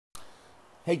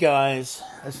Hey guys,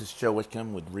 this is Joe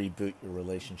Whitcomb with Reboot Your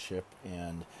Relationship,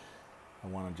 and I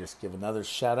want to just give another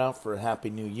shout out for a happy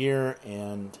new year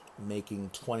and making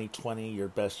 2020 your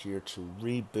best year to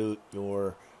reboot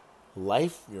your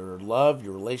life, your love,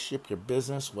 your relationship, your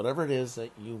business, whatever it is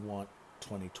that you want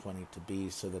 2020 to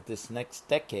be, so that this next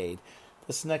decade,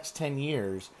 this next 10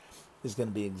 years, is going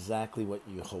to be exactly what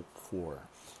you hope for.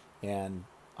 And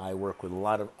I work with a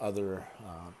lot of other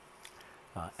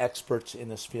experts in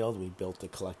this field. We built a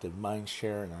collective mind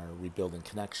share and are rebuilding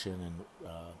connection and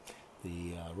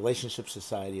the Relationship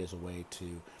Society as a way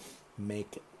to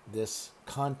make this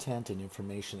content and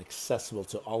information accessible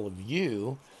to all of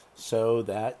you so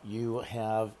that you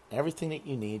have everything that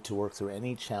you need to work through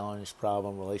any challenge,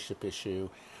 problem, relationship issue,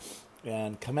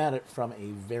 and come at it from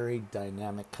a very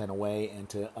dynamic kind of way, and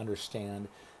to understand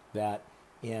that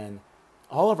in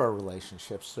all of our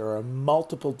relationships, there are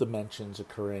multiple dimensions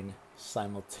occurring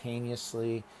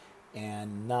simultaneously,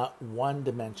 and not one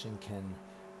dimension can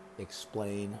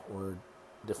explain or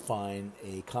define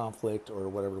a conflict or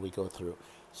whatever we go through.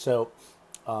 So,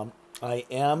 I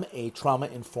am a trauma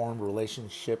informed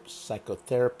relationship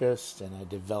psychotherapist, and I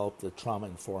developed the trauma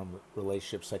informed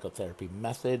relationship psychotherapy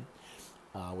method,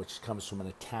 which comes from an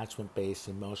attachment based,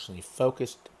 emotionally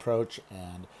focused approach,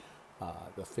 and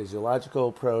the physiological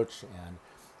approach, and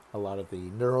a lot of the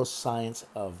neuroscience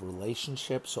of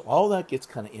relationships. So all that gets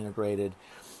kind of integrated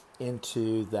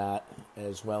into that,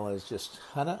 as well as just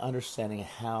kind of understanding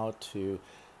how to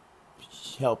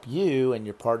help you and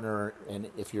your partner, and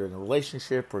if you're in a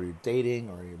relationship or you're dating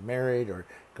or you're married or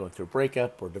going through a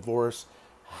breakup or divorce,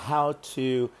 how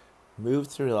to move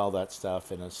through all that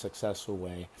stuff in a successful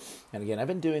way. And again, I've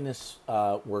been doing this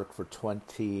work for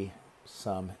 20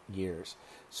 some years.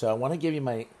 So I want to give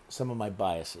you some of my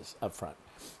biases up front.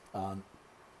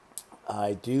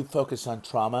 I do focus on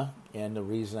trauma, and the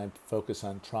reason I focus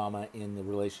on trauma in the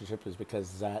relationship is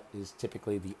because that is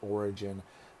typically the origin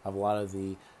of a lot of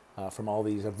the from all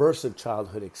these aversive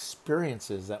childhood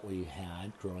experiences that we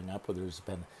had growing up, whether there's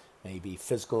been maybe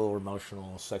physical or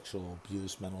emotional, sexual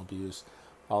abuse, mental abuse,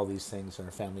 all these things in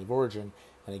our family of origin.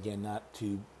 And again, not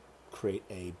to create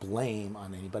a blame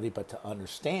on anybody, but to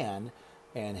understand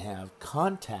and have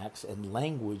contacts and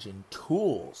language and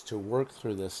tools to work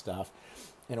through this stuff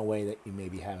in a way that you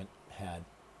maybe haven't had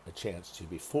a chance to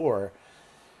before.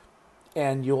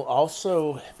 And you'll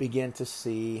also begin to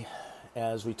see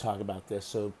as we talk about this.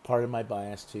 So part of my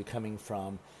bias to coming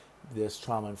from this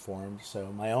trauma informed,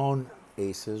 so my own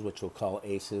ACEs, which we'll call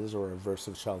ACEs or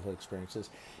aversive childhood experiences,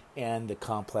 and the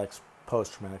complex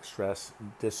post-traumatic stress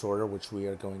disorder, which we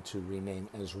are going to rename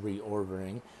as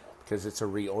reordering, because it's a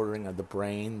reordering of the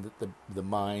brain, the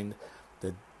mind,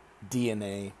 the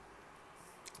DNA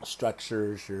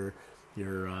structures, your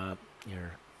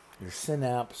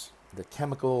synapse, the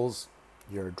chemicals,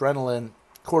 your adrenaline,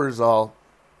 cortisol,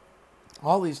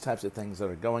 all these types of things that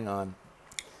are going on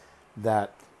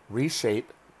that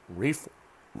reshape,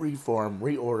 reform,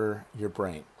 reorder your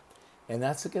brain. And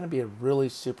that's going to be a really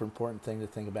super important thing to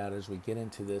think about as we get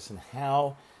into this, and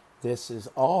how this is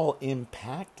all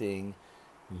impacting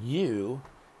you,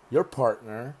 your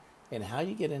partner, and how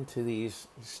you get into these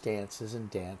stances and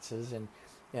dances and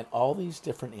all these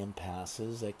different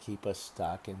impasses that keep us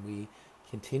stuck. And we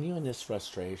continue in this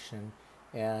frustration,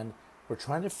 and we're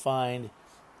trying to find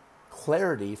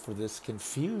clarity for this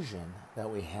confusion that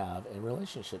we have in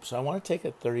relationships. So I want to take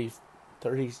a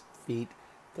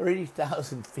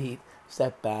 30,000 feet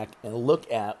step back and look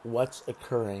at what's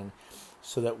occurring,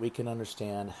 so that we can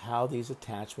understand how these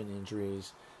attachment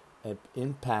injuries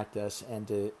impact us and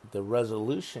the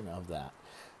resolution of that.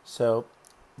 So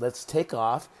let's take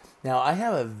off. Now, I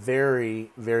have a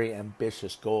very, very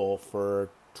ambitious goal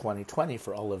for 2020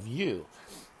 for all of you.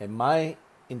 And my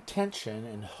intention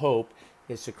and hope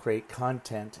is to create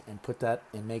content and put that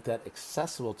and make that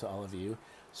accessible to all of you.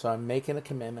 So I'm making a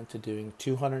commitment to doing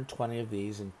 220 of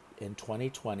these in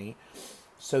 2020,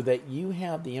 so that you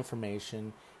have the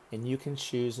information and you can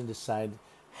choose and decide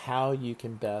how you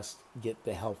can best get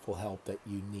the helpful help that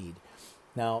you need.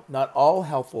 Now, not all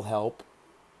help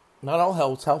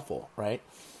is helpful, right?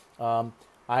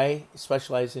 I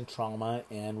specialize in trauma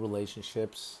and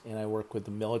relationships, and I work with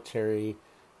the military.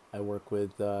 I work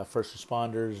with first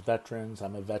responders, veterans.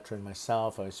 I'm a veteran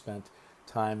myself. I spent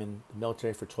time in the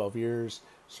military for 12 years,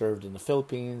 served in the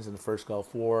Philippines in the first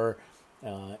Gulf War.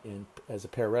 As a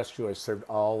pararescue, I served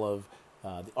all of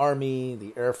the Army,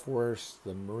 the Air Force,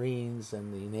 the Marines,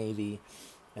 and the Navy.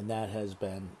 And that has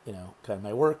been, kind of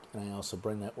my work. And I also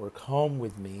bring that work home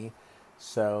with me.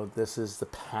 So this is the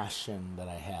passion that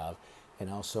I have. And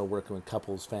also working with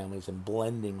couples, families, and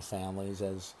blending families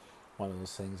as one of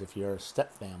those things. If you're a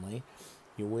step family,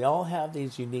 We all have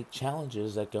these unique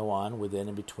challenges that go on within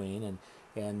and between,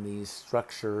 and these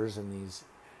structures and these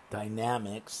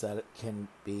dynamics that can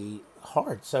be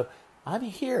hard. So I'm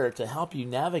here to help you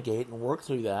navigate and work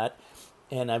through that,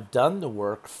 and I've done the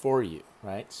work for you,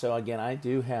 right? So again, I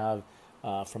do have,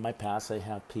 from my past, I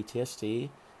have PTSD,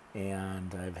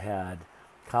 and I've had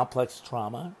complex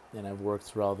trauma, and I've worked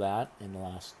through all that in the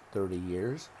last 30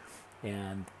 years.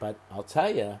 But I'll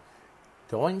tell you,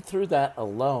 going through that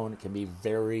alone can be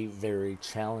very, very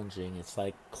challenging. It's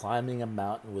like climbing a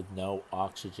mountain with no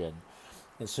oxygen.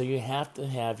 And so you have to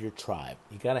have your tribe.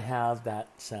 You got to have that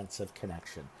sense of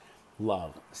connection,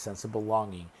 love, a sense of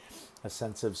belonging, a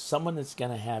sense of someone that's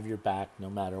going to have your back no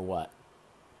matter what.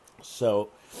 So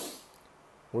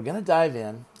we're going to dive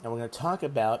in, and we're going to talk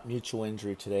about mutual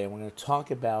injury today. And we're going to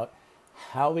talk about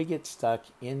how we get stuck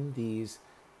in these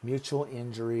mutual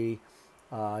injury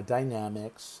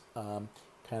dynamics, kind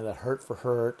of the hurt for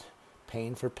hurt,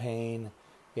 pain for pain.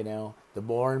 The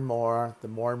more and more the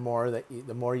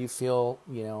more you feel,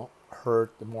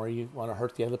 hurt, the more you want to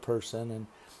hurt the other person, and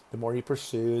the more you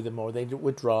pursue, the more they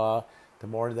withdraw, the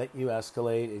more that you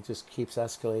escalate. It just keeps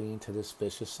escalating into this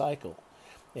vicious cycle.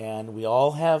 And we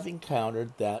all have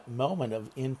encountered that moment of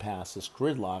impasse, this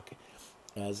gridlock,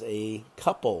 as a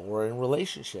couple or in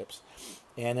relationships.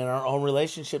 And in our own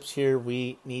relationships here,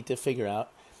 we need to figure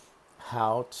out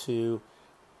how to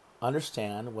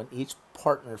understand when each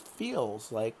partner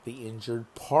feels like the injured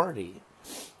party,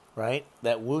 right?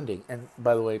 That wounding. And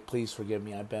by the way, please forgive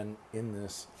me. I've been in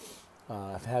this,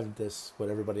 I've had this, what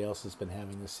everybody else has been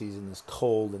having this season, this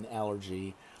cold and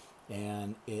allergy.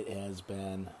 And it has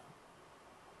been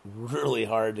really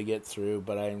hard to get through,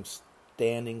 but I'm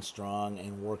standing strong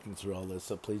and working through all this.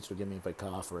 So please forgive me if I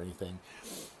cough or anything.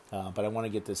 But I want to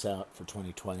get this out for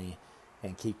 2020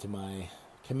 and keep to my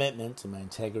commitment and my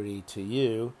integrity to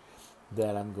you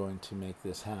that I'm going to make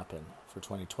this happen for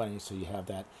 2020. So you have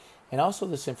that. And also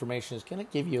this information is going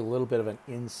to give you a little bit of an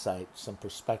insight, some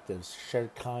perspectives,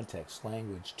 shared context,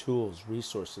 language, tools,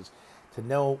 resources to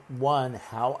know, one,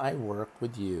 how I work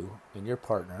with you and your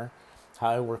partner, how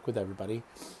I work with everybody.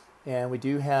 And we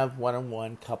do have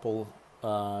one-on-one couple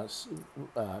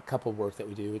work that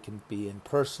we do. It can be in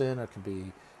person, or it can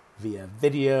be via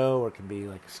video, or it can be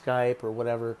like Skype or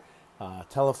whatever,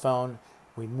 telephone.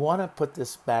 We want to put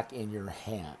this back in your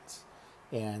hands,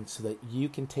 and so that you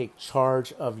can take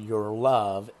charge of your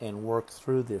love and work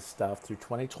through this stuff through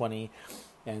 2020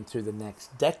 and through the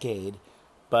next decade.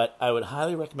 But I would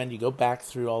highly recommend you go back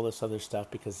through all this other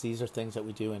stuff, because these are things that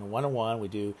we do in one-on-one. We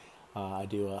do I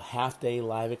do a half-day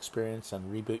live experience on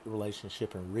Reboot Your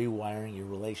Relationship and Rewiring Your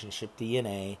Relationship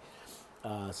DNA.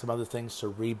 Some other things to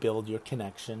rebuild your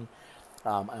connection.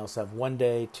 I also have 1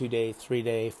 day, 2 day, 3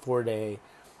 day, 4 day,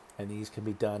 and these can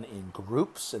be done in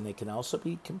groups, and they can also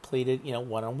be completed,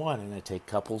 one-on-one. And I take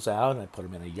couples out, and I put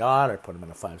them in a yacht, or put them in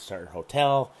a 5-star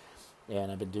hotel.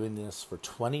 And I've been doing this for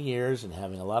 20 years and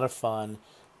having a lot of fun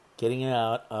getting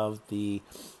out of the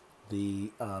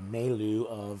milieu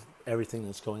of everything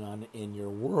that's going on in your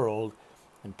world,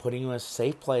 and putting you in a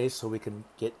safe place so we can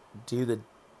do the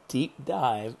deep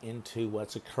dive into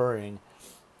what's occurring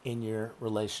in your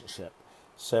relationship.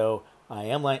 So I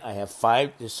have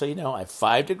 5, just so you know, I have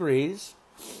 5 degrees,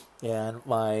 and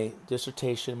my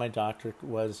dissertation, my doctorate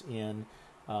was in,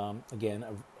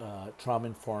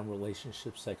 trauma-informed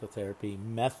relationship psychotherapy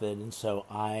method. And so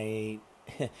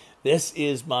this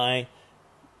is my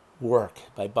work,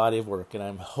 my body of work, and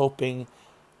I'm hoping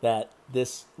that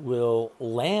this will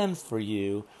land for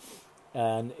you,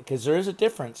 and because there is a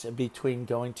difference between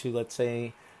going to, let's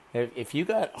say, if you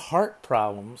got heart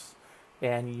problems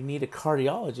and you need a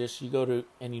cardiologist,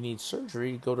 and you need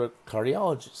surgery, you go to a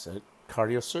cardiologist, a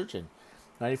cardiosurgeon.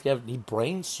 Right? If you need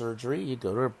brain surgery, you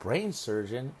go to a brain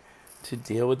surgeon to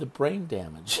deal with the brain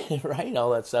damage, right? All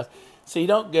that stuff. So you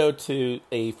don't go to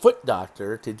a foot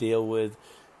doctor to deal with,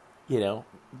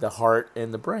 the heart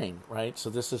and the brain, right? So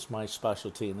this is my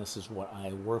specialty, and this is what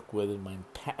I work with and I'm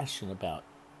passionate about.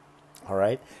 All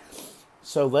right?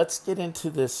 So let's get into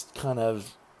this kind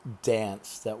of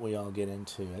dance that we all get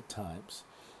into at times.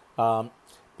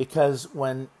 Because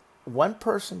when one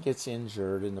person gets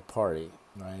injured in the party,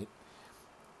 right,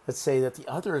 let's say that the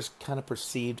other is kind of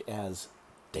perceived as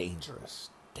dangerous.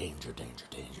 Danger.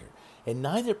 And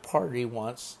neither party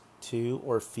wants to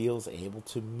or feels able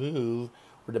to move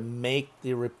or to make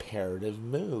the reparative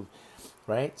move,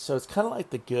 right? So it's kind of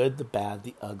like the good, the bad,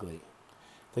 the ugly.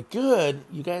 The good,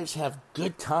 you guys have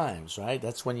good times, right?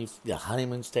 That's when the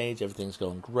honeymoon stage, everything's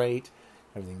going great,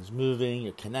 everything's moving,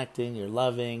 you're connecting, you're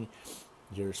loving,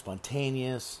 you're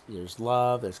spontaneous, there's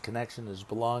love, there's connection, there's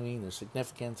belonging, there's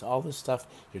significance, all this stuff,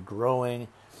 you're growing.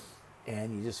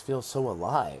 and you just feel so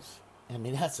alive. I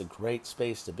mean, that's a great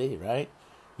space to be, right?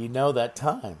 You know that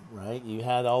time, right? You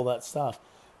had all that stuff,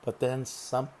 but then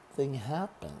something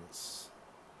happens.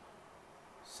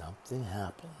 Something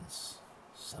happens.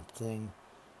 Something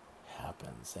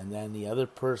happens. And then the other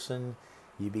person,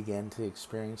 you begin to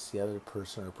experience the other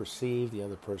person or perceive the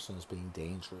other person as being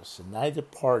dangerous. And neither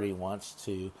party wants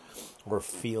to or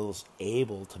feels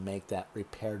able to make that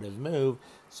reparative move.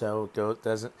 So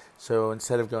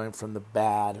instead of going from the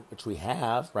bad, which we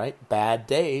have, right? Bad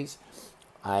days.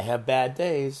 I have bad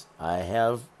days. I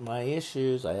have my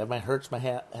issues. I have my hurts, my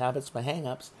habits, my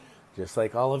hang-ups. Just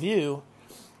like all of you,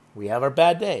 we have our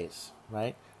bad days,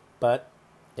 right? But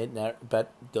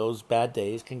those bad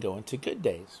days can go into good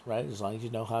days, right? As long as you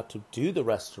know how to do the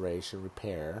restoration,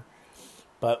 repair.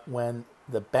 But when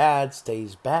the bad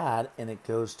stays bad and it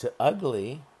goes to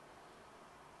ugly,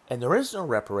 and there is no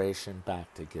reparation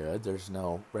back to good, there's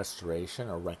no restoration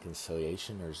or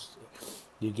reconciliation,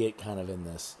 you get kind of in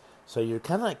this. So you're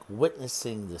kind of like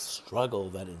witnessing the struggle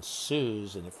that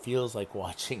ensues, and it feels like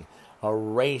watching a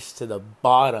race to the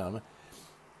bottom.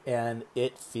 And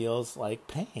it feels like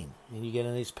pain. And you get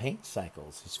in these pain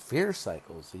cycles, these fear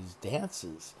cycles, these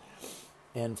dances,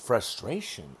 and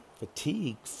frustration,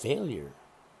 fatigue, failure.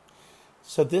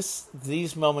 So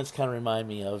these moments kind of remind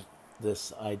me of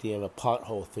this idea of a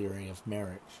pothole theory of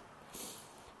marriage.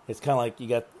 It's kind of like you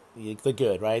got the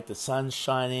good, right? The sun's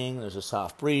shining, there's a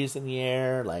soft breeze in the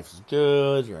air, life is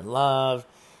good, you're in love.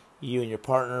 You and your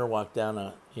partner walk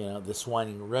down this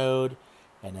winding road,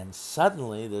 and then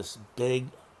suddenly this big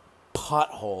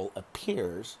pothole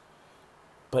appears,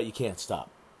 but you can't stop.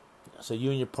 So you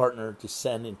and your partner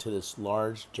descend into this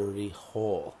large, dirty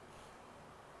hole.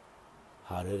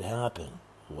 How did it happen?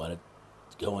 What's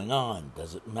going on?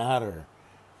 Does it matter?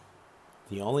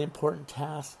 The only important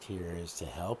task here is to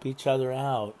help each other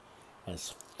out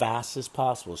as fast as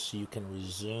possible so you can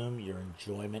resume your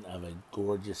enjoyment of a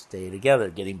gorgeous day together,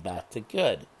 getting back to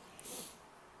good.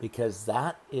 Because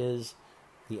that is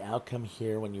the outcome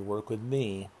here when you work with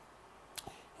me.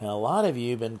 And a lot of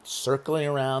you have been circling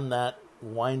around that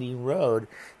winding road,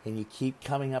 and you keep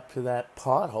coming up to that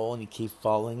pothole, and you keep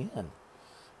falling in.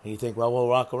 And you think, well, we'll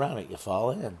walk around it. You fall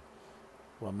in.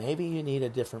 Well, maybe you need a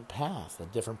different path, a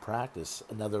different practice,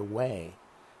 another way,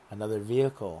 another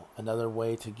vehicle, another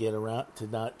way to get around, to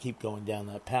not keep going down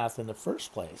that path in the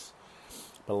first place.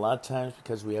 But a lot of times,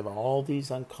 because we have all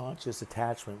these unconscious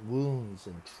attachment wounds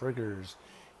and triggers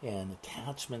and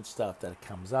attachment stuff that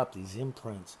comes up, these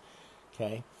imprints,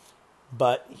 okay?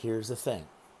 But here's the thing.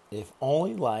 If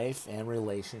only life and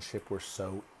relationship were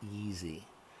so easy,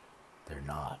 they're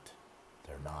not.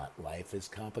 They're not. Life is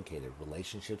complicated.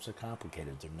 Relationships are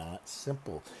complicated. They're not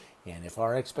simple. And if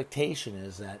our expectation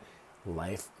is that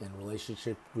life and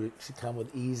relationship should come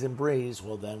with ease and breeze,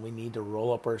 well, then we need to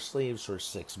roll up our sleeves for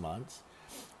 6 months,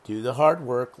 do the hard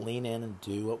work, lean in, and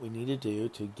do what we need to do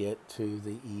to get to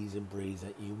the ease and breeze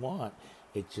that you want.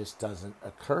 It just doesn't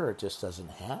occur. It just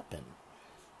doesn't happen,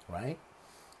 right?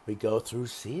 We go through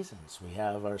seasons. We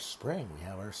have our spring. We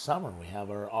have our summer. We have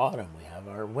our autumn. We have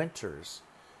our winters.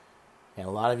 And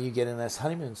a lot of you get in this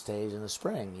honeymoon stage in the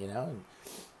spring,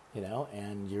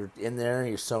 and you're in there,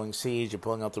 you're sowing seeds, you're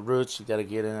pulling out the roots, you got to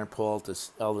get in there and pull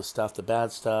out all the stuff, the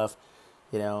bad stuff,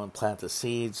 and plant the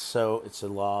seeds. So it's a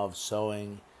law of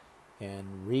sowing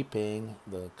and reaping,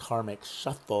 the karmic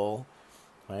shuffle,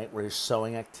 right, where you're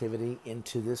sowing activity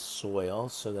into this soil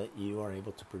so that you are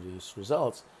able to produce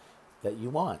results that you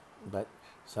want. But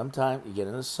sometimes you get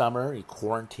in the summer, you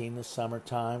quarantine the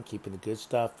summertime, keeping the good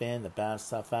stuff in, the bad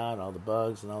stuff out, all the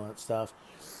bugs and all that stuff,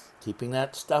 keeping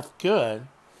that stuff good.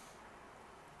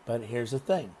 But here's the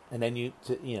thing. And then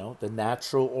the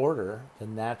natural order, the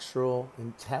natural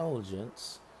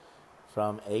intelligence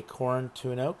from acorn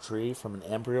to an oak tree, from an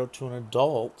embryo to an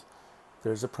adult,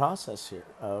 there's a process here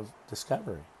of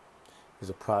discovery. There's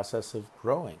a process of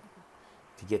growing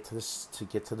to get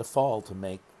to the fall, to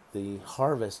make the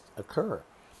harvest occur.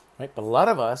 Right? But a lot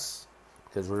of us,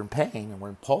 because we're in pain and we're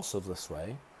impulsive this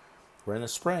way, we're in the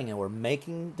spring and we're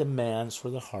making demands for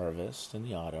the harvest in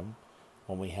the autumn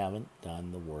when we haven't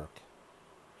done the work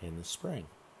in the spring.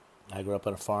 I grew up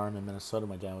on a farm in Minnesota.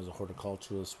 My dad was a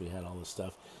horticulturalist. We had all this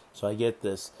stuff. So I get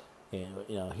this,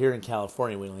 here in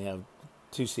California we only have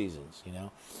 2 seasons,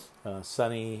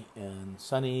 sunny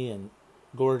and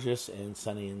gorgeous, and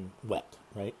sunny and wet,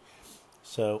 right?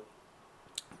 So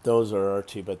those are our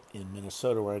 2, but in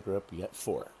Minnesota where I grew up, we got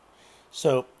 4.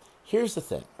 So here's the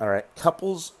thing, all right?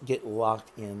 Couples get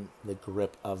locked in the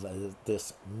grip of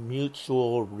this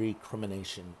mutual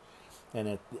recrimination,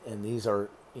 and these are,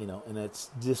 and it's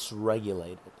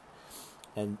dysregulated.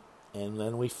 And And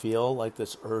then we feel like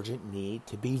this urgent need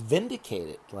to be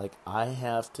vindicated. Like I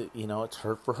have to, it's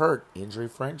hurt for hurt, injury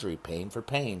for injury, pain for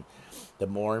pain, the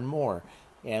more and more.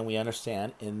 And we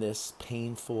understand in this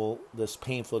painful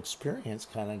experience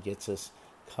kind of gets us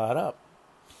caught up.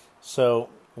 So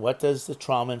what does the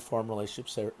trauma-informed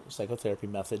relationship psychotherapy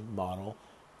method model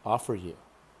offer you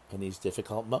in these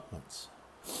difficult moments?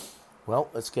 Well,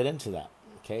 let's get into that.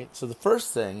 Okay, so the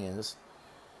first thing is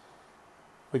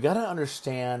we got to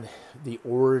understand the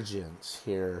origins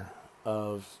here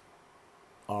of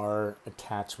our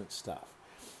attachment stuff,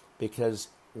 because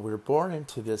we're born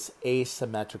into this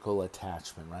asymmetrical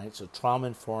attachment, right? So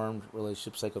trauma-informed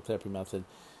relationship psychotherapy method,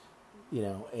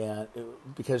 and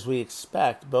because we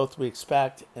expect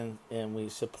and we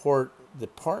support the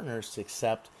partners to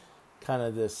accept kind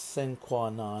of this sine qua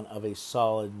non of a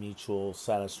solid, mutual,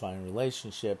 satisfying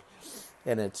relationship,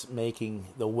 and it's making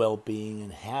the well-being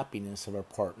and happiness of our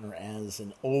partner as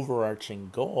an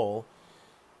overarching goal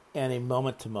and a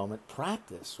moment-to-moment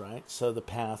practice, right? So the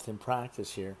path and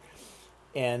practice here.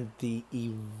 And the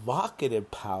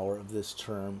evocative power of this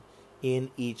term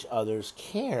in each other's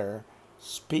care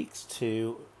speaks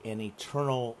to an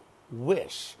eternal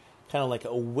wish, kind of like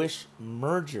a wish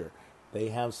merger. They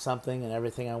have something and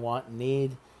everything I want and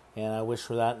need, and I wish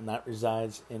for that, and that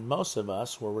resides in most of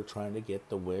us where we're trying to get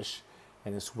the wish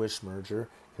and this wish merger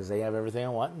because they have everything I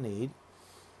want and need.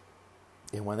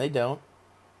 And when they don't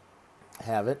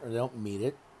have it or they don't meet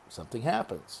it, something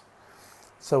happens.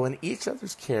 So in each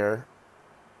other's care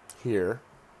here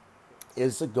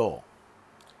is the goal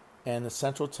and the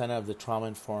central tenet of the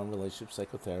trauma-informed relationship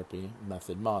psychotherapy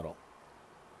method model.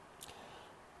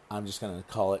 I'm just going to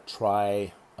call it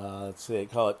TRI-RPM,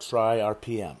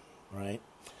 right?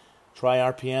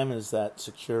 TRI-RPM is that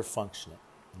secure functioning,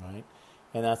 right?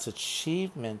 And that's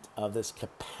achievement of this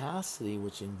capacity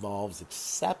which involves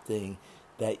accepting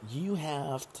that you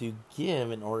have to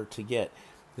give in order to get.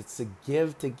 It's the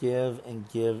give to give and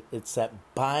give. It's that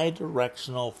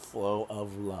bi-directional flow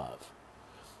of love,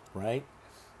 right?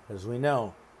 As we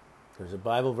know, there's a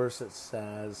Bible verse that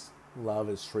says love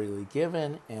is freely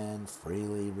given and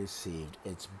freely received.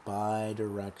 It's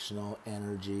bi-directional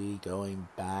energy going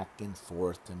back and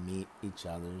forth to meet each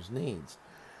other's needs.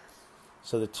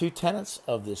 So the two tenets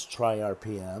of this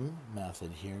TRI-RPM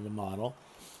method here in the model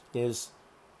is,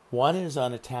 one is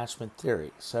on attachment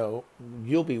theory. So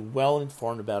you'll be well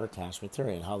informed about attachment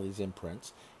theory and how these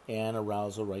imprints and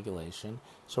arousal regulation.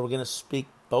 So we're going to speak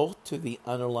both to the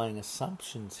underlying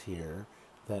assumptions here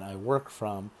that I work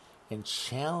from and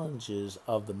challenges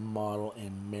of the model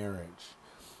in marriage.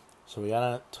 So we got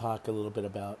to talk a little bit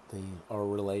about our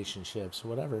relationships,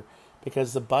 whatever,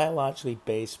 because the biologically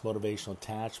based motivational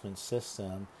attachment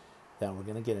system that we're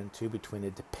going to get into between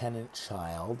a dependent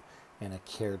child and a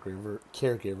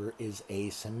caregiver is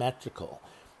asymmetrical.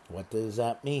 What does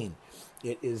that mean?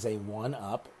 It is a one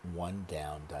up, one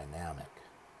down dynamic.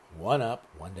 One up,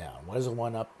 one down. What does a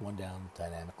one up, one down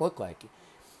dynamic look like?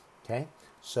 Okay,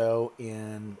 so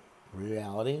in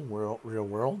reality, real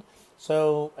world,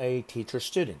 so a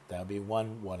teacher-student, that would be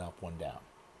one up, one down.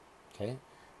 Okay,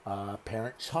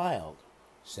 parent-child,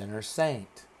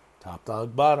 sinner-saint, top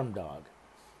dog, bottom dog,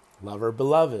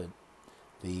 lover-beloved.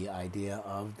 The idea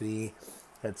of the,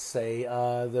 let's say,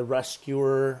 the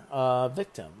rescuer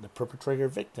victim, the perpetrator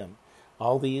victim.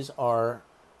 All these are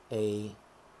a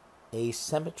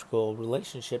asymmetrical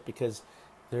relationship because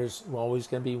there's always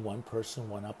going to be one person,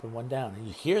 one up and one down. And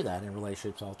you hear that in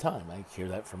relationships all the time. I hear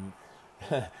that from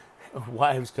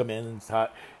wives come in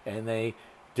and they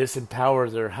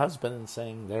disempower their husband and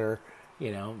saying they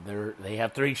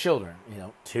have 3 children,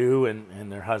 2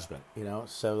 and their husband,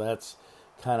 so that's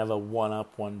kind of a one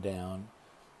up, one down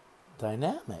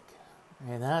dynamic.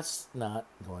 And that's not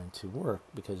going to work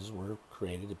because we're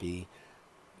created to be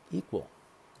equal,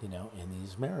 in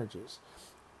these marriages.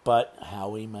 But how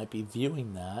we might be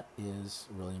viewing that is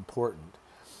really important.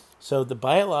 So the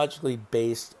biologically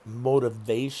based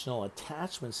motivational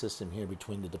attachment system here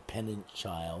between the dependent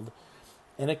child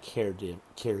and a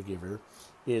caregiver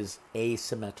is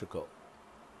asymmetrical.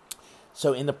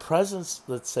 So in the presence,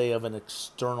 let's say, of an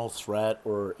external threat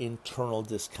or internal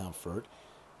discomfort,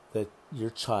 that your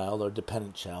child or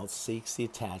dependent child seeks the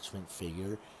attachment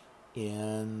figure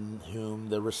in whom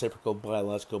the reciprocal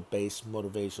biological based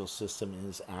motivational system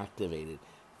is activated,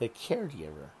 the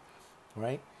caregiver,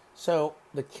 right? So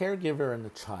the caregiver and the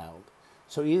child.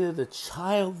 So either the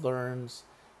child learns,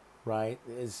 right,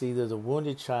 is either the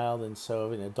wounded child, and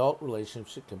so an adult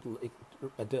relationship can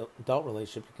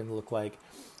look like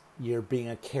you're being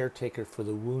a caretaker for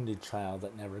the wounded child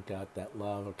that never got that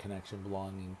love or connection,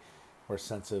 belonging, or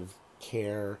sense of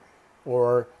care,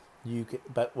 or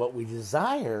But what we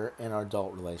desire in our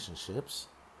adult relationships,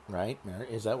 right, Mary,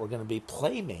 is that we're going to be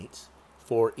playmates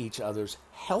for each other's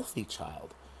healthy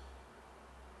child.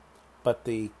 But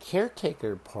the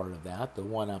caretaker part of that, the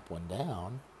one up, one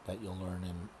down, that you'll learn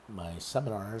in my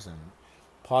seminars and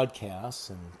podcasts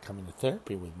and coming to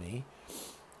therapy with me,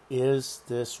 is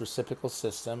this reciprocal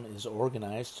system is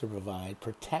organized to provide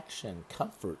protection,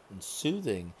 comfort, and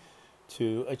soothing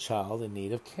to a child in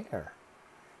need of care,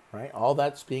 right? All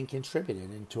that's being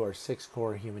contributed into our 6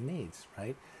 core human needs,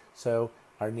 right? So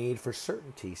our need for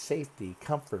certainty, safety,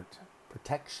 comfort,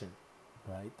 protection,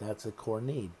 right? That's a core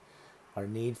need. Our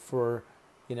need for,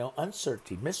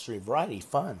 uncertainty, mystery, variety,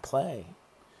 fun, play.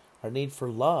 Our need for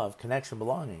love, connection,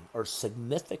 belonging, or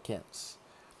significance.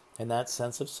 And that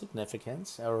sense of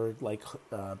significance, or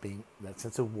being that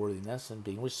sense of worthiness and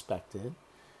being respected,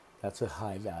 that's a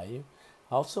high value.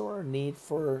 Also, our need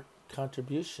for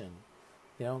contribution,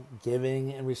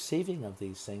 giving and receiving of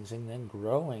these things, and then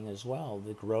growing as well.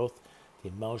 The growth, the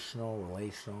emotional,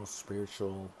 relational,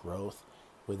 spiritual growth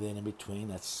within and between,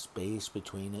 that space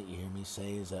between it, you hear me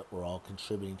say, is that we're all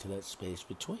contributing to that space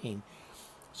between,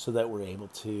 so that we're able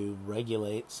to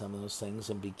regulate some of those things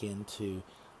and begin to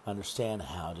understand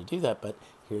how to do that. But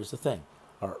here's the thing.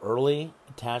 Our early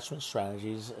attachment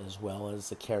strategies, as well as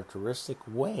the characteristic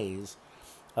ways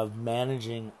of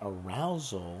managing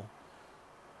arousal,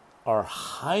 are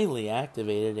highly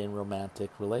activated in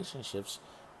romantic relationships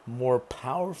more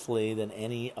powerfully than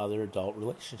any other adult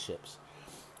relationships.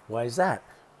 Why is that?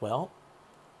 Well,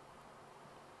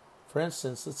 for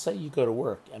instance, let's say you go to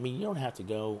work. You don't have to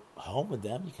go home with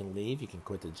them. You can leave. You can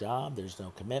quit the job. There's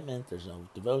no commitment. There's no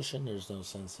devotion. There's no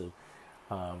sense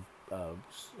of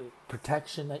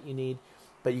protection that you need.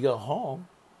 But you go home,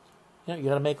 you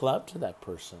got to make love to that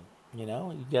person. You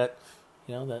get,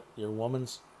 that your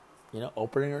woman's,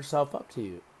 opening herself up to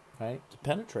you, right, to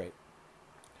penetrate.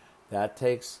 That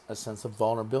takes a sense of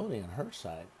vulnerability on her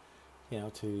side,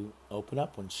 to open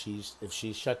up if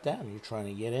she's shut down. You're trying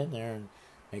to get in there and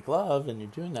make love, and you're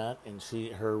doing that, and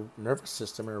her nervous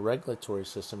system, her regulatory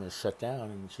system is shut down,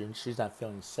 and she's not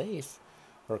feeling safe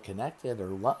or connected or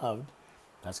loved.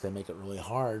 That's going to make it really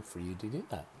hard for you to do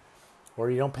that. Or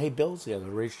you don't pay bills together,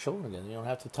 raise children together. You don't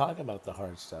have to talk about the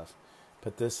hard stuff.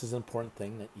 But this is an important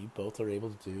thing that you both are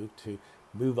able to do, to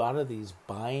move out of these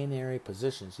binary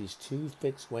positions, these two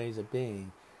fixed ways of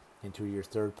being, into your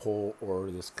third pole,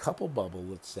 or this couple bubble,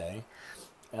 let's say,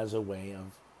 as a way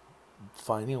of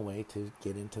finding a way to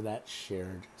get into that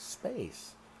shared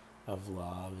space of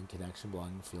love and connection,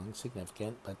 belonging, feeling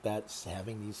significant, but that's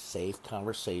having these safe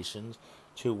conversations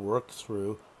to work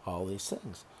through all these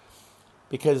things.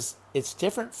 Because it's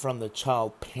different from the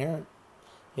child-parent,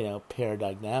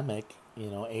 paradigmatic,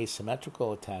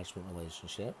 asymmetrical attachment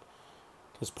relationship.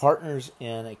 Because partners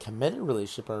in a committed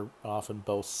relationship are often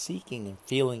both seeking and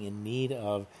feeling in need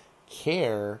of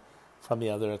care from the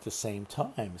other at the same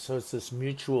time. So it's this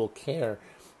mutual care.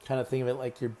 Kind of think of it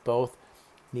like you're both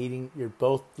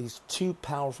these two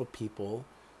powerful people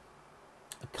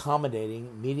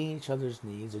accommodating, meeting each other's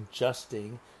needs,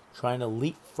 adjusting, trying to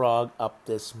leapfrog up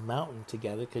this mountain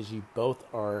together, because you both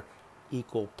are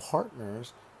equal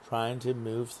partners trying to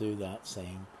move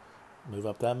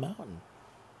up that mountain.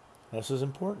 This is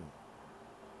important.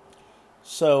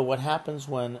 So what happens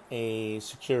when a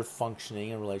secure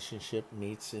functioning relationship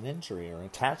meets an injury, or an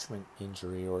attachment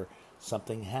injury, or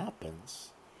something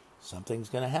happens? Something's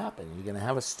going to happen. You're going to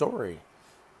have a story.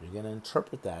 You're going to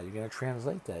interpret that. You're going to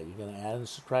translate that. You're going to add and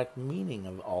subtract meaning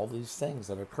of all these things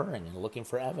that are occurring, and looking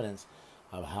for evidence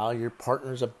of how your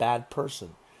partner's a bad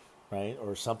person, right,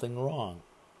 or something wrong.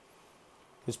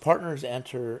 Because partners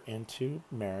enter into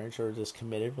marriage or this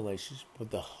committed relationship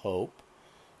with the hope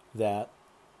that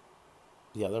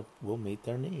the other will meet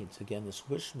their needs. Again, this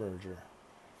wish merger,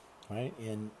 right?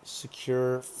 In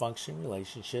secure, functioning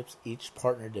relationships, each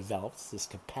partner develops this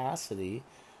capacity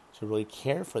to really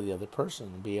care for the other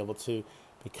person and be able to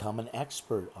become an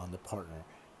expert on the partner,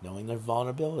 knowing their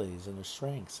vulnerabilities and their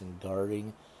strengths, and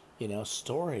guarding,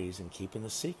 stories, and keeping the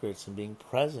secrets, and being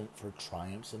present for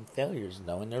triumphs and failures,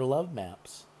 knowing their love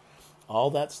maps. All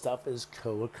that stuff is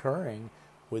co-occurring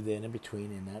within and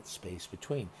between, in that space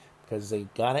between. Because they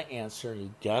got to answer,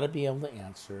 you got to be able to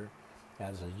answer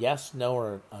as a yes, no,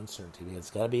 or an uncertainty. It's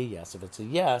got to be a yes. If it's a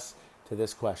yes to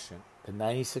this question, the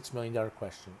 $96 million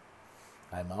question,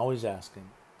 I'm always asking,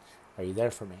 are you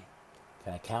there for me?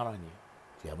 Can I count on you?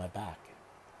 Do you have my back?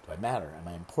 Do I matter? Am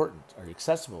I important? Are you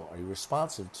accessible? Are you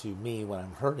responsive to me when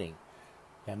I'm hurting?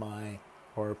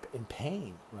 Or in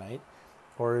pain, right?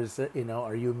 Or is it,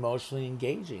 are you emotionally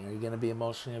engaging? Are you going to be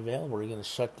emotionally available? Are you going to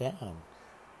shut down?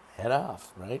 Head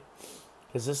off, right?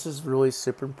 because this is really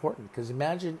super important. Because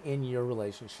imagine in your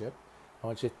relationship, I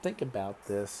want you to think about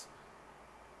this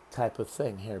type of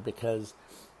thing here, because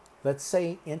let's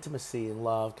say intimacy and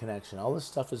love, connection, all this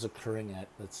stuff is occurring at,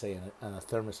 let's say, on a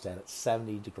thermostat at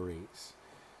 70 degrees.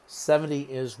 70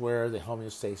 is where the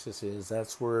homeostasis is.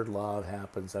 That's where love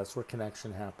happens. That's where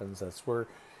connection happens. That's where,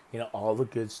 all the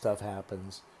good stuff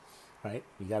happens, right?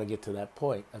 You got to get to that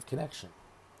point of connection.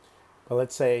 But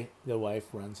let's say the wife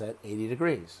runs at 80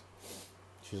 degrees.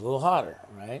 She's a little hotter,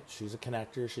 right? She's a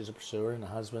connector, she's a pursuer, and the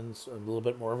husband's a little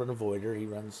bit more of an avoider. He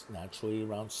runs naturally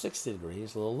around 60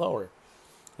 degrees, a little lower.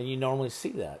 And you normally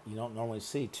see that. You don't normally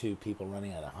see two people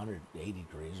running at 180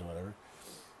 degrees or whatever.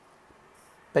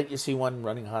 But you see one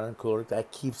running hotter and cooler.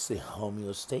 That keeps the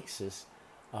homeostasis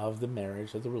of the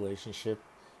marriage, of the relationship,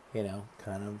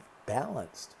 kind of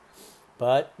balanced.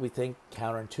 But we think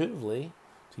counterintuitively,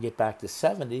 to get back to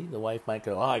 70, the wife might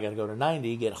go, I got to go to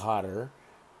 90, get hotter,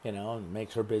 and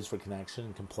makes her bids for connection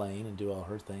and complain and do all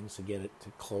her things to get it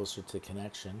closer to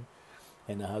connection.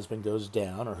 And the husband goes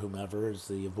down, or whomever is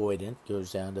the avoidant,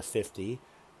 goes down to 50.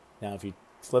 Now, if you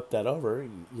flip that over,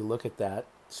 you look at that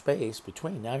space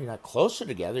between. Now you're not closer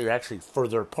together, you're actually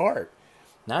further apart.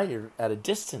 Now you're at a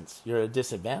distance, you're at a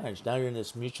disadvantage. Now you're in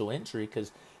this mutual injury,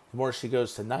 because the more she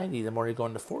goes to 90, the more you're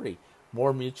going to 40.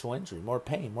 More mutual injury, more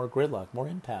pain, more gridlock, more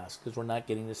impasse, because we're not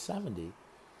getting to 70.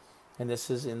 And this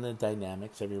is in the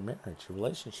dynamics of your marriage, your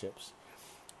relationships.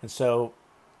 And so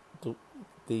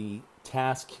the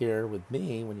task here with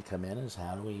me when you come in is,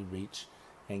 how do we reach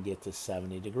and get to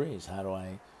 70 degrees? How do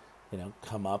I,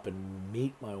 come up and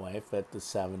meet my wife at the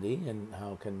 70? And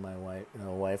how can my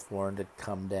wife learn to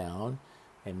come down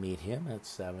and meet him at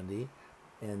 70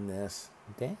 in this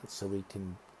dance, so we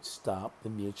can stop the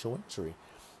mutual injury?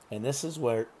 And this is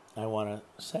where I want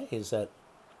to say is that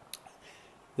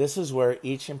this is where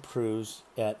each improves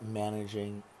at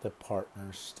managing the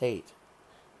partner's state,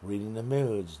 reading the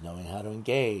moods, knowing how to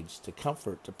engage, to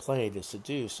comfort, to play, to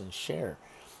seduce, and share.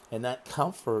 And that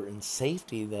comfort and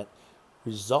safety that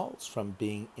results from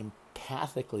being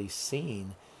empathically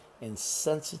seen and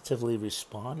sensitively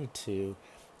responded to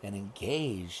and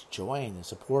engaged, joined, and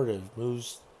supportive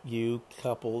moves you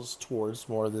couples towards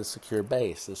more of the secure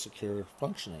base, the secure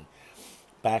functioning,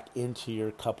 back into your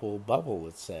couple bubble,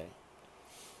 let's say.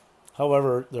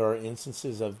 However, there are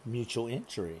instances of mutual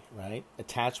injury, right?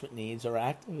 Attachment needs are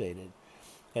activated.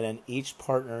 And then each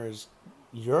partner is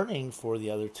yearning for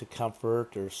the other to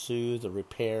comfort or soothe or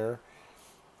repair.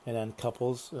 And then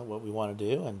couples, what we want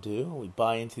to do, we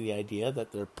buy into the idea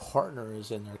that their partner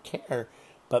is in their care,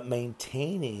 but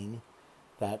maintaining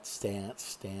that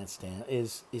stance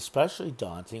is especially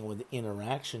daunting when the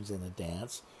interactions in the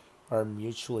dance are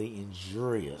mutually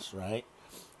injurious, right?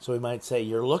 So we might say,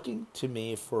 you're looking to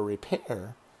me for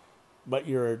repair, but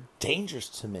you're dangerous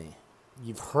to me.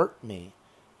 You've hurt me,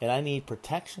 and I need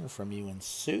protection from you and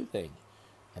soothing.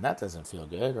 And that doesn't feel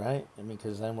good, right?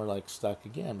 Because then we're stuck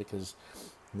again, because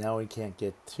now we can't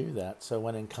get to that. So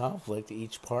when in conflict,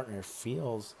 each partner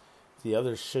feels the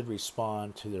other should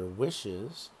respond to their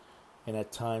wishes. And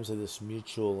at times of this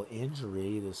mutual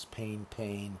injury, this pain,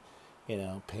 pain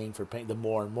for pain, the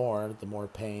more and more, the more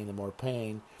pain,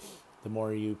 the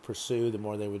more you pursue, the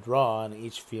more they withdraw, and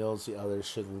each feels the other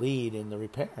should lead in the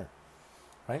repair,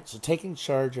 right? So taking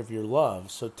charge of your love.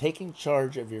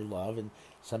 And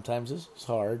sometimes this is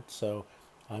hard, so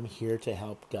I'm here to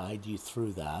help guide you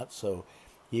through that. So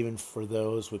even for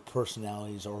those with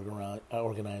personalities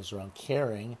organized around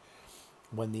caring,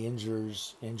 when the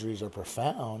injuries are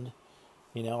profound,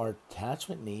 our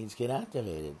attachment needs get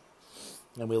activated.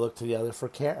 And we look to the other for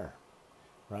care,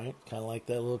 right? Kind of like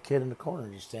that little kid in the corner,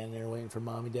 just standing there waiting for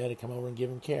mom and dad to come over and give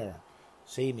him care.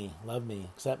 See me, love me,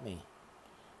 accept me.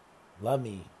 Love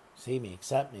me, see me,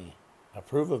 accept me,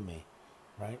 approve of me,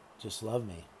 right? Just love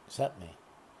me, accept me.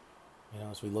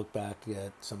 As we look back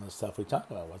at some of the stuff we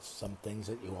talked about, what's some things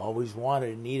that you always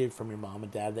wanted and needed from your mom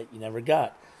and dad that you never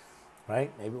got,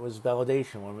 right? Maybe it was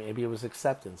validation, or maybe it was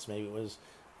acceptance, maybe it was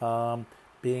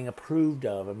being approved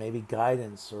of, or maybe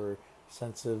guidance or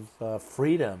sense of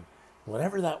freedom.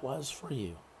 Whatever that was for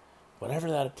you, whatever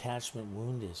that attachment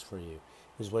wound is for you,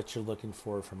 is what you're looking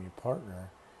for from your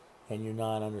partner. And you're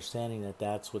not understanding that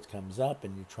that's what comes up,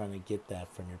 and you're trying to get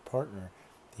that from your partner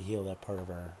to heal that part of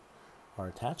our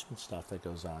attachment stuff that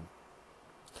goes on.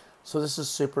 So this is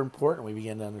super important. We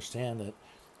begin to understand that.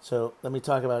 So let me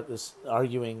talk about this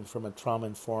arguing from a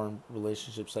trauma-informed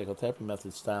relationship psychotherapy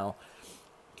method style.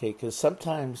 Okay, because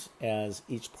sometimes as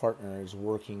each partner is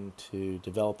working to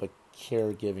develop a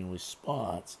caregiving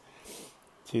response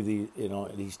to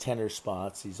these tender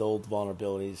spots, these old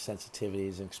vulnerabilities,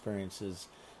 sensitivities, and experiences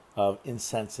of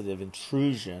insensitive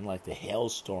intrusion, like the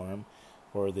hailstorm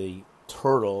or the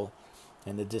turtle,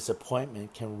 and the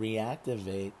disappointment can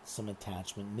reactivate some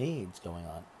attachment needs going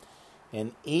on.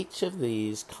 In each of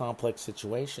these complex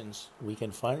situations, we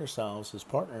can find ourselves as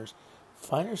partners,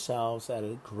 find ourselves at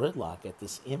a gridlock, at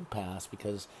this impasse,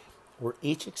 because we're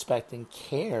each expecting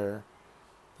care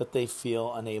that they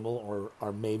feel unable or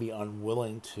are maybe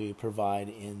unwilling to provide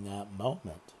in that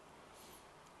moment.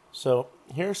 So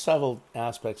here are several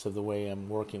aspects of the way I'm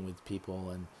working with people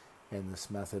and this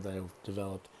method that I've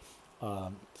developed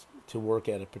to work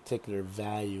at a particular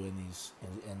value in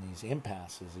these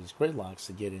impasses, these gridlocks,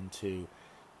 to get into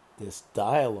this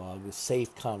dialogue, this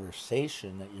safe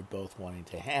conversation that you're both wanting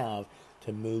to have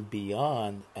to move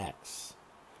beyond X,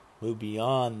 move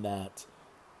beyond that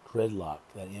gridlock,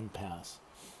 that impasse.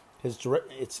 Because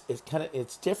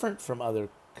it's different from other.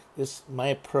 My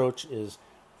approach is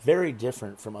very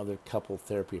different from other couple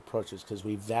therapy approaches because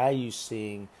we value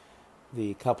seeing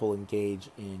the couple engage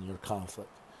in your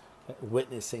conflict.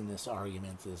 Witnessing this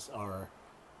argument is our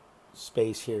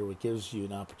space here, which gives you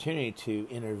an opportunity to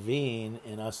intervene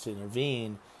in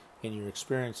your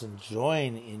experience and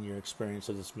join in your experience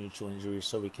of this mutual injury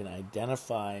so we can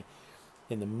identify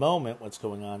in the moment what's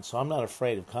going on. So I'm not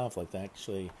afraid of conflict. I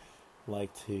actually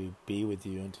like to be with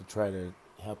you and to try to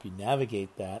help you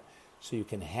navigate that so you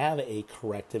can have a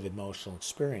corrective emotional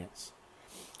experience.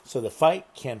 So the fight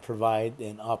can provide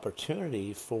an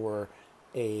opportunity for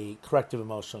a corrective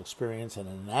emotional experience and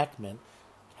an enactment,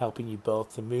 helping you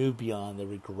both to move beyond the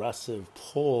regressive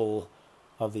pull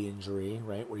of the injury,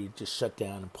 right, where you just shut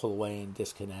down and pull away and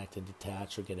disconnect and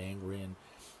detach or get angry and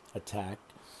attack.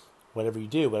 Whatever you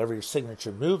do, whatever your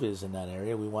signature move is in that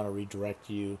area, we want to redirect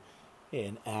you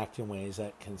and act in ways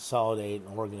that consolidate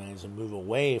and organize and move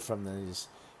away from these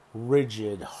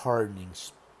rigid, hardening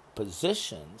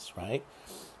positions, right?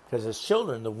 Because as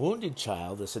children, the wounded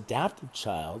child, this adaptive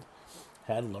child,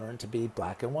 had learned to be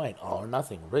black and white, all or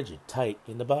nothing, rigid, tight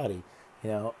in the body,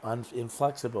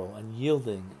 inflexible,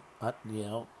 unyielding,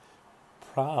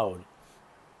 proud,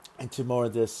 into more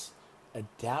of this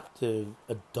adaptive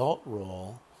adult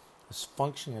role, this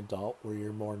functioning adult where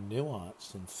you're more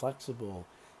nuanced and flexible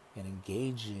and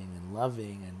engaging and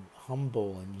loving and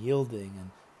humble and yielding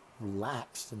and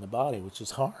relaxed in the body, which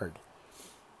is hard.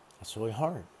 It's really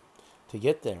hard to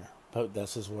get there. But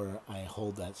this is where I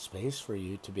hold that space for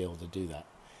you to be able to do that.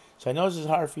 So I know this is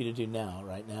hard for you to do now,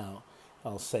 right now,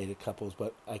 I'll say to couples,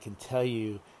 but I can tell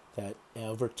you that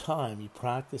over time you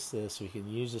practice this, you can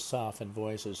use a softened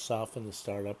voice or soften the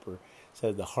startup, or instead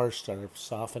of the harsh startup,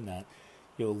 soften that.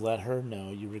 You'll let her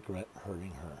know you regret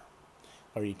hurting her.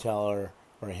 Or you tell her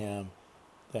or him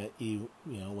that you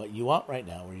know what you want right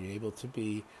now, where you're able to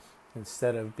be,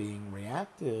 instead of being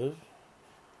reactive,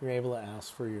 you're able to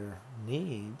ask for your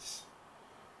needs,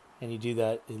 and you do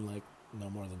that in like no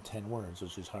more than 10 words,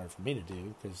 which is hard for me to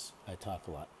do because I talk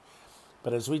a lot.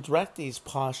 But as we direct these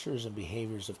postures and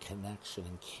behaviors of connection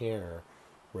and care,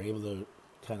 we're able to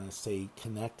kind of stay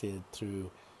connected through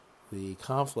the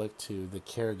conflict to the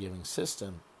caregiving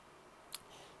system.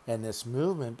 And this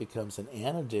movement becomes an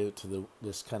antidote to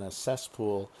this kind of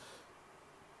cesspool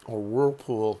or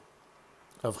whirlpool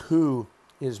of who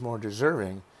is more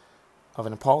deserving of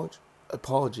an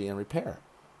apology and repair.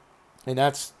 And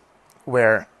that's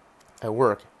where I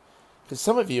work. Because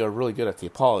some of you are really good at the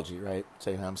apology, right?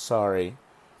 Saying, I'm sorry,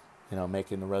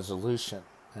 making the resolution.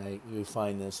 Right? You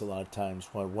find this a lot of times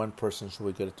when one person's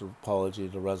really good at the apology,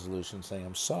 the resolution, saying,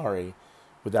 I'm sorry,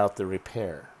 without the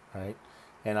repair, right?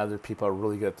 And other people are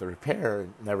really good at the repair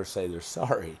and never say they're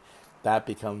sorry. That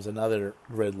becomes another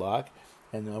gridlock.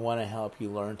 And I want to help you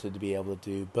learn to be able to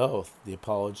do both, the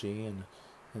apology and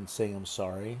saying I'm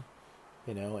sorry,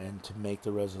 and to make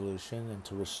the resolution and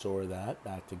to restore that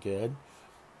back to good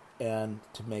and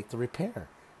to make the repair.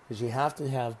 Because you have to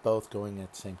have both going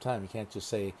at the same time. You can't just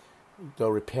say, go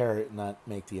repair it and not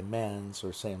make the amends,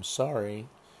 or say I'm sorry,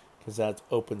 because that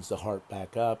opens the heart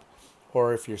back up.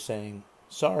 Or if you're saying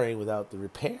sorry without the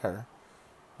repair,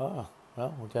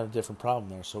 we've got a different problem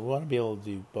there. So we want to be able to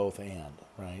do both and,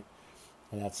 right?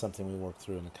 And that's something we work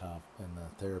through in the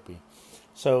therapy.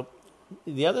 So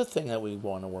the other thing that we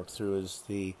want to work through is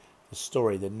the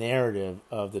story, the narrative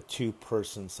of the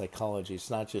two-person psychology. It's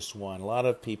not just one. A lot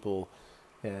of people,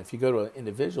 if you go to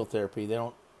individual therapy, they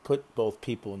don't put both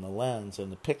people in the lens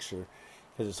and the picture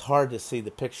because it's hard to see the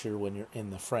picture when you're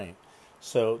in the frame.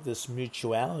 So this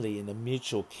mutuality and the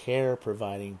mutual care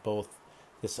providing both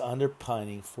this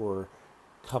underpinning for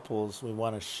couples, we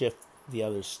want to shift the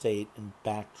other state and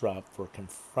backdrop for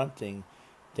confronting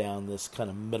down this kind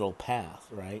of middle path,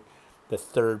 right? The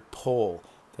third pole,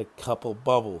 the couple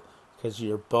bubble, because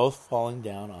you're both falling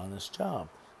down on this job,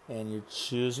 and you're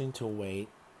choosing to wait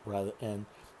and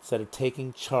instead of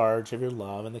taking charge of your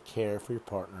love and the care for your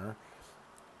partner.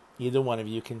 Either one of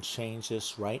you can change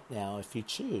this right now if you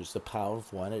choose. The power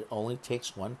of one. It only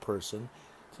takes one person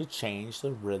to change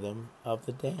the rhythm of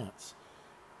the dance.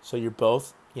 So you're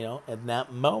both, at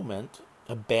that moment,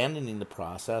 abandoning the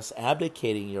process,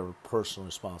 abdicating your personal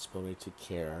responsibility to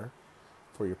care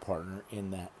for your partner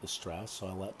in that distress. So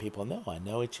I let people know, I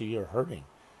know each of you are hurting,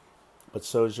 but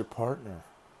so is your partner,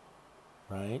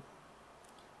 right?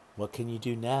 What can you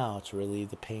do now to relieve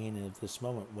the pain of this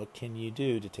moment? What can you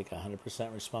do to take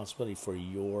 100% responsibility for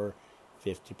your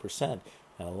 50%? And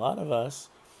a lot of us,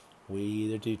 we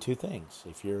either do two things.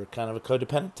 If you're kind of a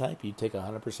codependent type, you take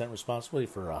 100% responsibility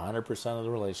for 100% of the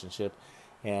relationship,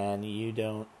 and you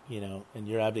don't, and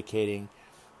you're abdicating,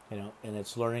 and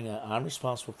it's learning that I'm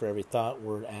responsible for every thought,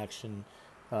 word, action,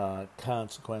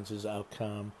 consequences,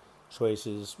 outcome,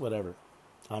 choices, whatever.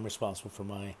 I'm responsible for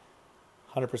my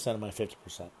 100% of my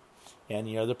 50%. And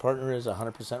your other partner is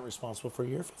 100% responsible for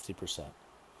your 50%.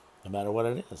 No matter what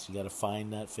it is, you got to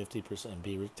find that 50%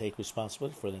 and take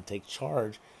responsibility for it and take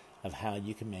charge of how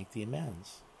you can make the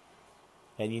amends.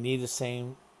 And you need the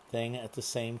same thing at the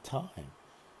same time.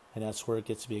 And that's where it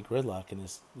gets to be a gridlock in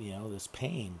this, this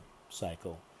pain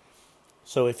cycle.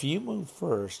 So if you move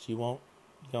first, you won't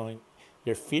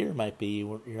your fear might be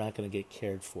you're not going to get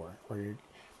cared for, or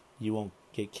you won't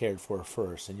get cared for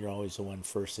first, and you're always the one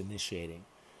first initiating,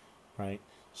 right?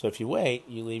 So if you wait,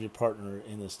 you leave your partner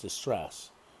in this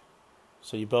distress.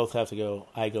 So you both have to go,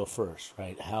 I go first,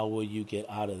 right? How will you get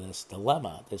out of this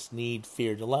dilemma, this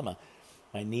need-fear dilemma?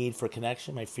 My need for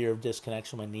connection, my fear of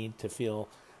disconnection, my need to feel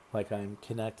like I'm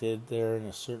connected there in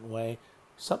a certain way.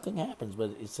 Something happens,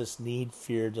 but it's this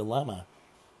need-fear dilemma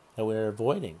that we're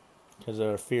avoiding. Because of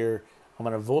our fear, I'm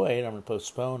going to avoid, I'm going to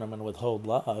postpone, I'm going to withhold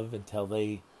love until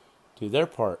they do their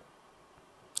part.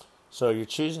 So you're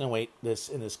choosing to wait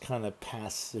in this kind of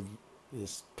passivity,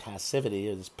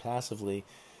 or this passively,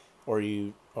 or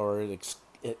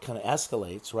it kind of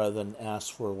escalates rather than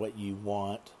ask for what you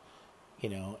want,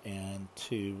 and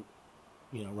to,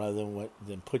 rather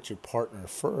than put your partner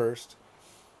first.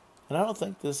 And I don't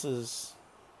think this is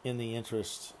in the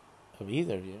interest of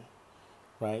either of you,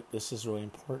 right? This is really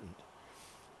important.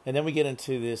 And then we get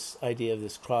into this idea of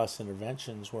this cross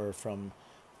interventions, where from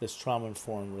this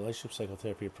trauma-informed relationship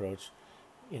psychotherapy approach,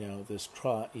 you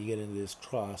get into this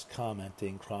cross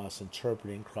commenting, cross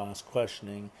interpreting, cross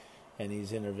questioning, and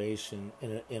these interventions.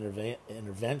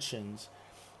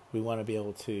 We want to be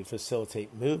able to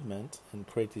facilitate movement and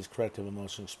create these corrective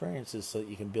emotional experiences so that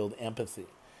you can build empathy.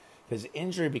 Because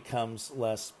injury becomes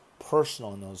less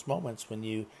personal in those moments when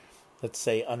you, let's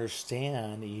say,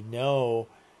 understand,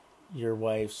 your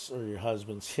wife's or your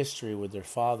husband's history with their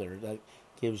father. That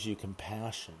gives you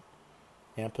compassion,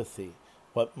 empathy.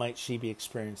 What might she be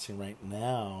experiencing right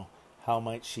now? How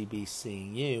might she be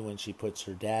seeing you when she puts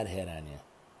her dad head on you?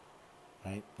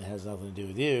 Right? It has nothing to do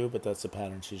with you, but that's the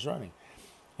pattern she's running.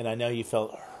 And I know you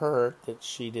felt hurt that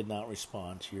she did not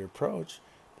respond to your approach,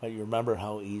 but you remember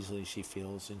how easily she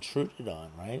feels intruded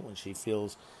on, right? When she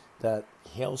feels that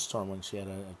hailstorm, when she had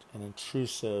an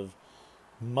intrusive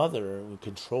mother who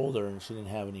controlled her and she didn't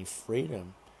have any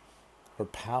freedom or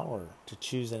power to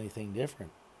choose anything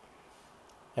different.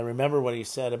 And remember what he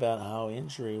said about how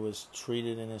injury was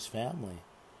treated in his family.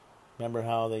 Remember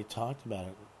how they talked about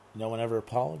it. No one ever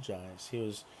apologized.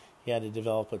 He had to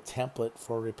develop a template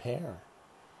for repair.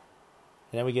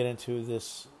 And then we get into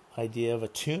this idea of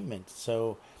attunement.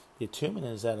 So the attunement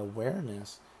is that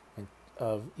awareness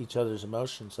of each other's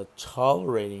emotions, a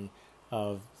tolerating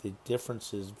of the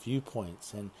differences,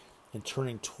 viewpoints, and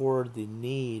turning toward the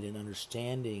need and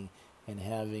understanding and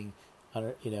having,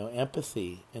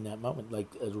 empathy in that moment, like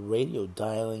a radio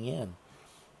dialing in.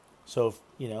 So,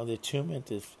 the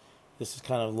attunement, if this is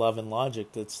kind of love and logic,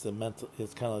 it's kind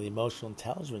of the emotional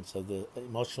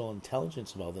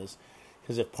intelligence of all this.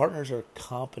 Because if partners are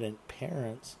competent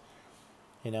parents,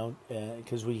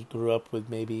 because we grew up with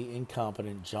maybe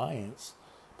incompetent giants,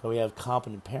 but we have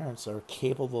competent parents that are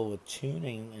capable of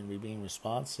tuning and being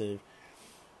responsive,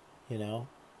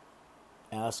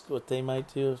 ask what they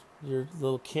might do if your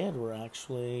little kid were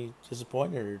actually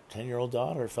disappointed, or your 10-year-old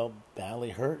daughter felt badly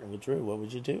hurt and withdrew. What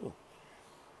would you do?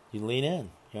 You lean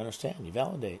in, you understand, you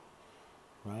validate,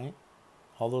 right?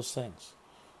 All those things.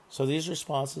 So these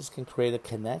responses can create a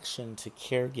connection to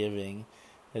caregiving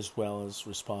as well as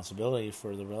responsibility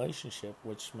for the relationship,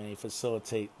 which may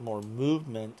facilitate more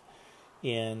movement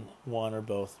in one or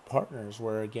both partners,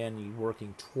 where again you're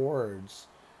working towards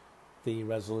the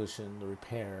resolution, the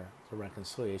repair, the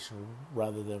reconciliation,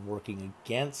 rather than working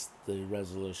against the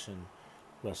resolution,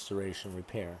 restoration,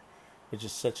 repair, which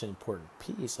is such an important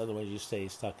piece. Otherwise, you stay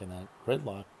stuck in that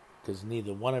gridlock because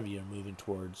neither one of you are moving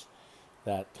towards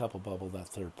that couple bubble, that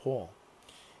third pole.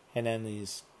 And then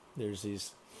there's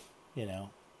these,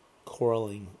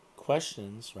 quarreling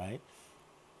questions, right?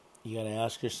 You got to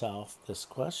ask yourself this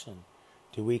question: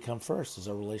 do we come first? Does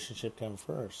our relationship come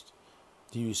first?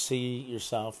 Do you see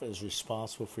yourself as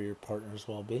responsible for your partner's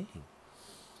well-being?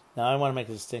 Now, I want to make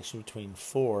a distinction between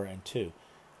for and to.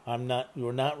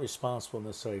 We're not responsible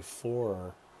necessarily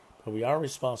for, but we are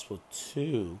responsible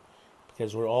to,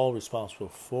 because we're all responsible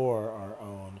for our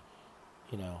own,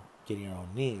 getting our own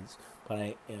needs.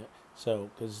 But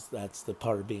because that's the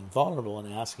part of being vulnerable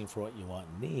and asking for what you want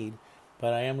and need.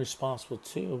 But I am responsible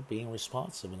too, being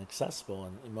responsive and accessible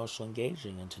and emotionally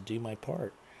engaging, and to do my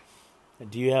part.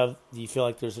 Do you feel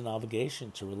like there's an obligation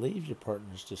to relieve your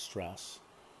partner's distress?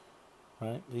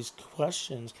 Right? These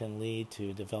questions can lead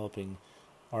to developing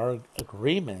our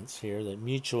agreements here, the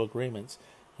mutual agreements.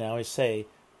 And I always say,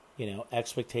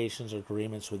 expectations or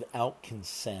agreements without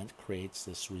consent creates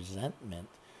this resentment.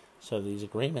 So these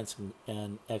agreements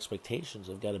and expectations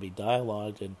have got to be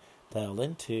dialogued and dialed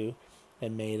into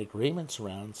and made agreements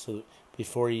around, so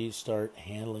before you start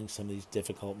handling some of these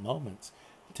difficult moments,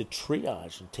 to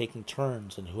triage and taking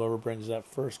turns, and whoever brings that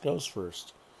first goes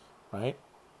first, right?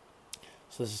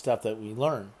 So this is stuff that we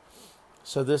learn.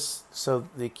 So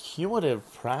the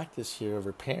cumulative practice here of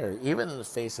repair, even in the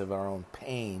face of our own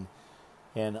pain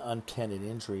and untended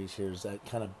injuries here, is that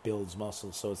kind of builds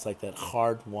muscle. So it's like that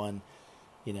hard-won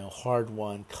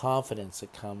confidence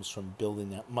that comes from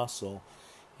building that muscle.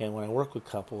 And when I work with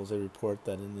couples, they report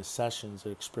that in the sessions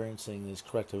they're experiencing these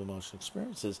corrective emotion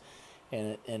experiences,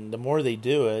 and the more they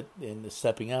do it, in the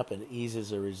stepping up, it eases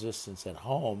their resistance at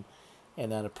home,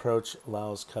 and that approach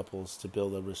allows couples to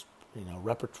build a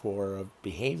repertoire of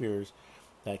behaviors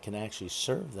that can actually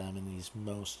serve them in these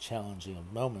most challenging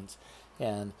of moments.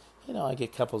 And I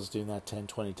get couples doing that 10,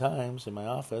 20 times in my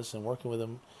office and working with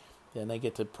them, and they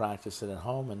get to practice it at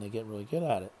home, and they get really good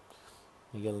at it.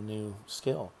 You get a new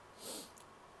skill.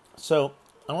 So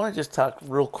I want to just talk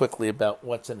real quickly about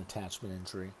what's an attachment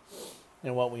injury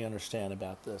and what we understand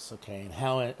about this, okay, and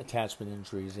how attachment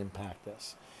injuries impact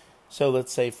us. So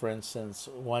let's say, for instance,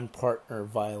 one partner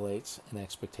violates an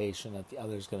expectation that the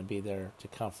other is going to be there to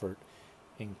comfort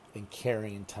and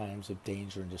caring in times of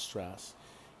danger and distress.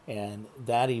 And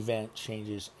that event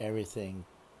changes everything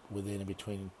within and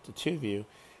between the two of you.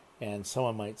 And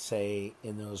someone might say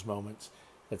in those moments,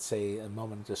 let's say a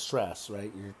moment of distress,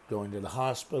 right? You're going to the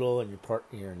hospital and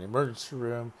you're in the emergency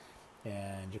room,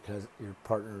 and your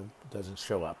partner doesn't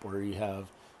show up, or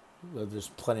there's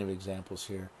plenty of examples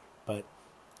here, but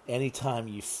anytime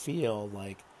you feel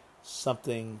like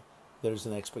there's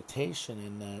an expectation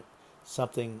in that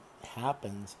something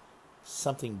happens,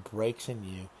 something breaks in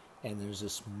you, and there's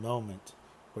this moment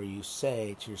where you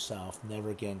say to yourself, never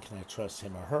again can I trust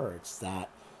him or her. It's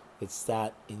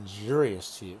that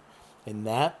injurious to you. And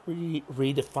that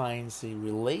redefines the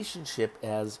relationship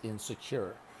as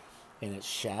insecure. And it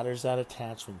shatters that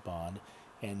attachment bond.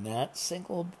 And that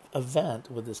single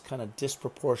event with this kind of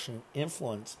disproportionate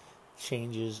influence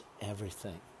changes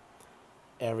everything.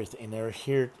 Everything.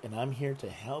 And I'm here to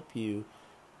help you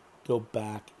go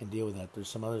back and deal with that. There's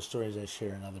some other stories I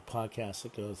share in other podcasts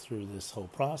that go through this whole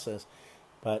process.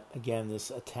 But again,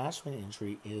 this attachment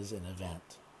injury is an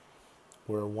event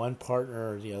where one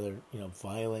partner or the other,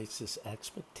 violates this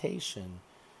expectation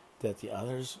that the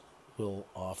others will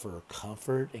offer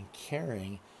comfort and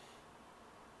caring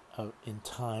in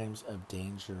times of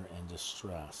danger and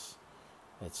distress.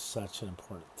 It's such an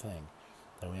important thing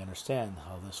that we understand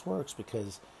how this works,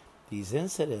 because these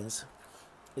incidents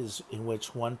is in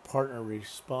which one partner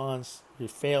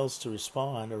fails to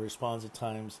respond or responds at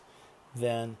times,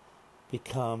 then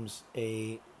becomes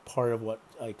a part of what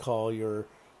I call your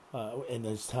in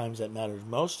those times that matters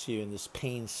most to you, in this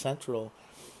pain central.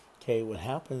 Okay, what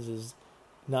happens is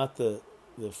not the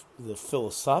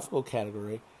philosophical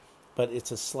category, but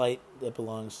it's a slight that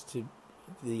belongs to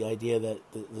the idea that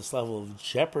this level of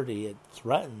jeopardy it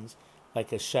threatens,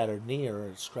 like a shattered knee or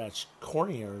a scratched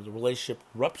cornea, or the relationship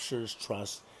ruptures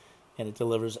trust and it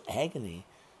delivers agony.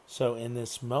 So in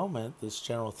this moment, this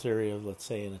general theory of, let's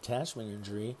say, an attachment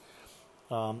injury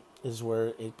is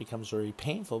where it becomes very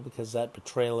painful, because that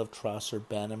betrayal of trust or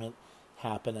abandonment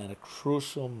happened at a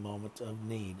crucial moment of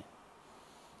need.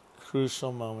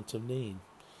 Crucial moment of need.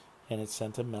 And it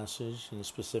sent a message in a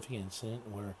specific incident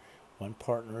where one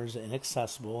partner is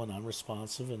inaccessible and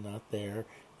unresponsive and not there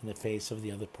in the face of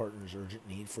the other partner's urgent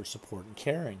need for support and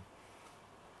caring.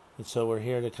 And so we're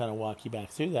here to kind of walk you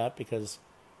back through that, because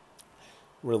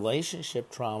relationship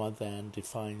trauma then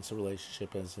defines a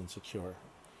relationship as insecure.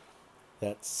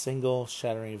 That single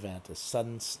shattering event, a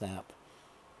sudden snap,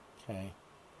 okay,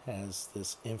 has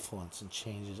this influence and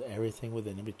changes everything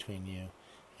within and between you.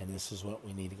 And this is what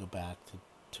we need to go back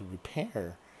to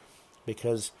repair,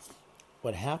 because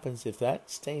what happens if that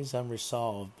stays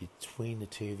unresolved between the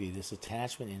two of you, this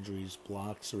attachment injuries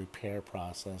blocks the repair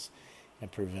process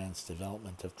and prevents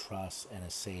development of trust and a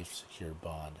safe, secure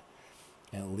bond.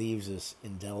 And it leaves this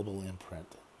indelible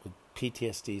imprint with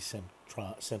PTSD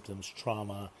symptoms,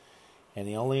 trauma, and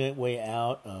the only way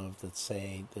out of, let's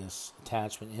say, this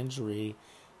attachment injury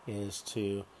is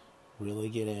to really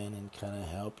get in and kind of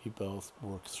help you both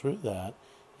work through that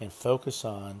and focus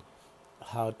on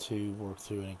how to work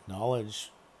through and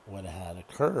acknowledge what had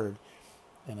occurred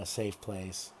in a safe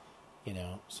place,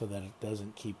 so that it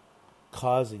doesn't keep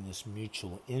causing this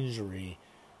mutual injury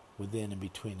within and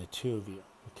between the two of you.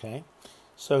 Okay,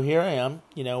 so here I am.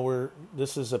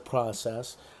 This is a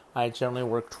process. I generally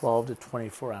work 12 to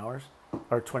 24 hours,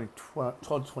 or 12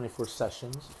 to 24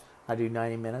 sessions. I do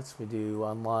 90 minutes. We do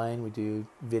online. We do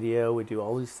video. We do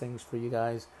all these things for you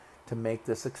guys to make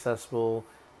this accessible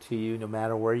to you, no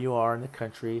matter where you are in the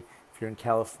country. If you're in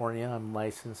California, I'm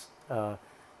licensed,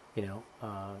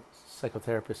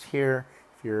 psychotherapist here.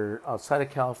 If you're outside of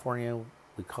California,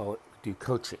 we do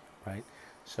coaching, right?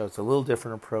 So it's a little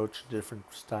different approach,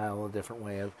 different style, a different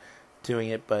way of doing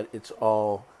it, but it's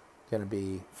all going to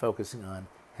be focusing on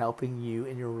helping you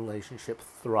in your relationship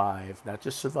thrive, not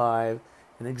just survive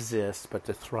and exist, but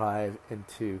to thrive and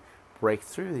to break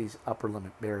through these upper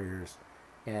limit barriers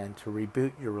and to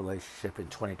reboot your relationship in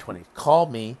 2020. Call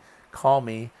me,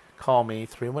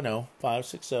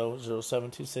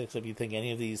 310-560-0726 if you think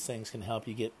any of these things can help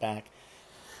you get back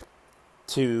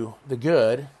to the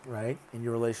good, right, in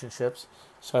your relationships.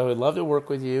 So I would love to work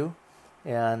with you,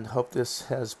 and hope this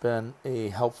has been a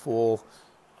helpful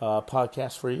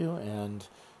podcast for you, and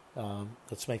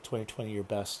let's make 2020 your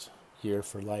best year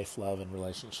for life, love, and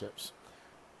relationships.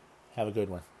 Have a good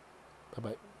one.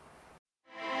 Bye-bye.